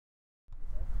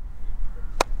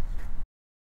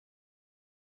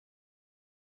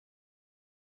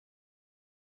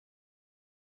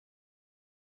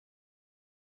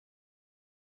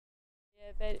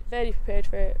Yeah, very prepared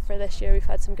for this year. We've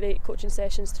had some great coaching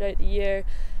sessions throughout the year.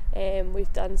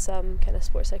 We've done some kind of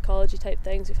sports psychology type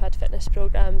things. We've had fitness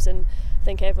programs, and I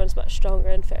think everyone's much stronger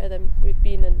and fitter than we've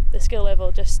been. And the skill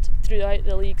level just throughout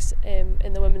the leagues in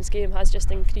the women's game has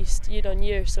just increased year on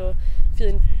year. So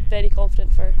feeling very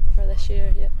confident for this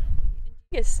year. Yeah,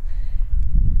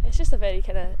 it's just a very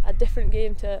kind of a different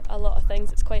game to a lot of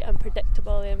things. It's quite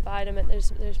unpredictable, the environment.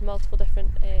 There's multiple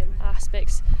different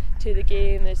aspects to the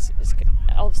game. There's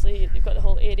obviously you've got the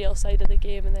whole aerial side of the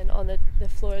game, and then on the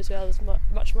floor as well there's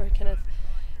much more kind of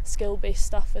skill-based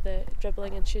stuff with the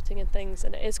dribbling and shooting and things,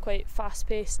 and it is quite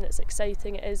fast-paced and it's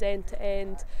exciting. It is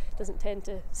end-to-end, it doesn't tend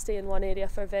to stay in one area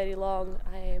for very long.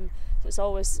 So it's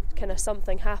always kind of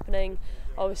something happening.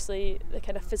 Obviously the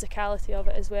kind of physicality of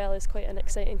it as well is quite an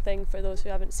exciting thing for those who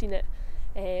haven't seen it,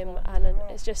 and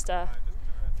it's just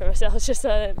for myself it's just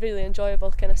a really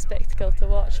enjoyable kind of spectacle to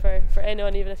watch for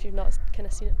anyone, even if you've not kind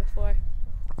of seen it before.